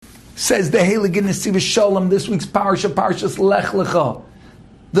Says the Heilige Nesiv Shalom, this week's Parshas Lech Lecha.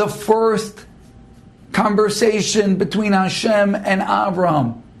 The first conversation between Hashem and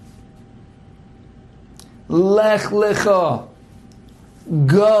Avram. Lech Lecha.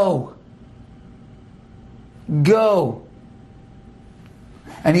 Go. Go.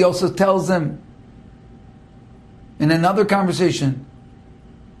 And he also tells him in another conversation,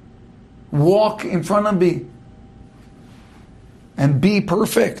 walk in front of me and be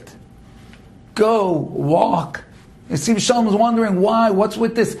perfect. Go, walk. You see, Shalom is wondering why. What's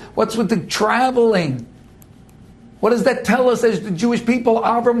with this? What's with the traveling? What does that tell us as the Jewish people?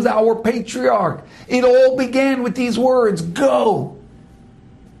 Avram's our patriarch. It all began with these words, go.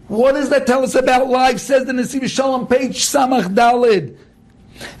 What does that tell us about life? Says the Nesiv Shalom, page Samach Dalid.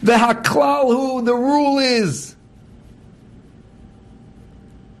 The Haklal, the rule is,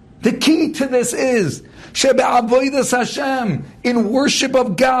 the key to this is Shebe'avodas Hashem, in worship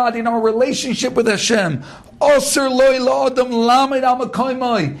of God, in our relationship with Hashem. Osir loy la'adam lamed al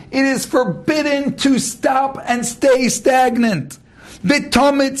makoymai. It is forbidden to stop and stay stagnant.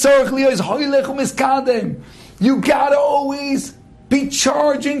 B'tamid tzarich liyos hoylech u'miskadem. You gotta always be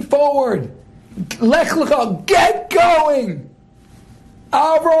charging forward. Lech lecha, get going.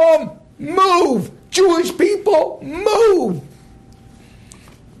 Avram, move. Jewish people, move.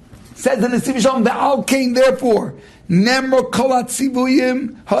 Says the Nesiv Shalom, the Al Kain, therefore, Nemro Kolat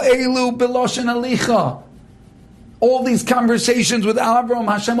Sivuyim Ha'elu Beloshen Alicha. All these conversations with Avram,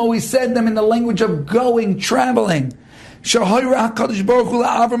 Hashem always said them in the language of going, traveling. Hashem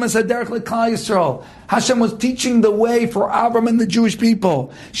was teaching the way for Avram and the Jewish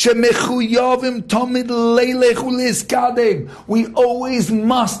people. We always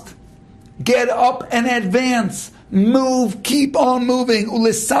must get up and advance. Move, keep on moving,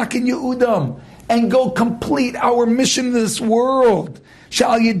 and go complete our mission in this world,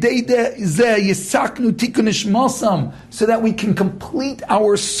 so that we can complete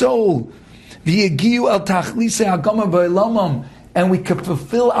our soul, and we can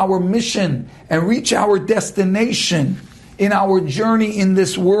fulfill our mission and reach our destination in our journey in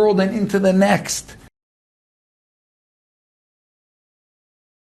this world and into the next.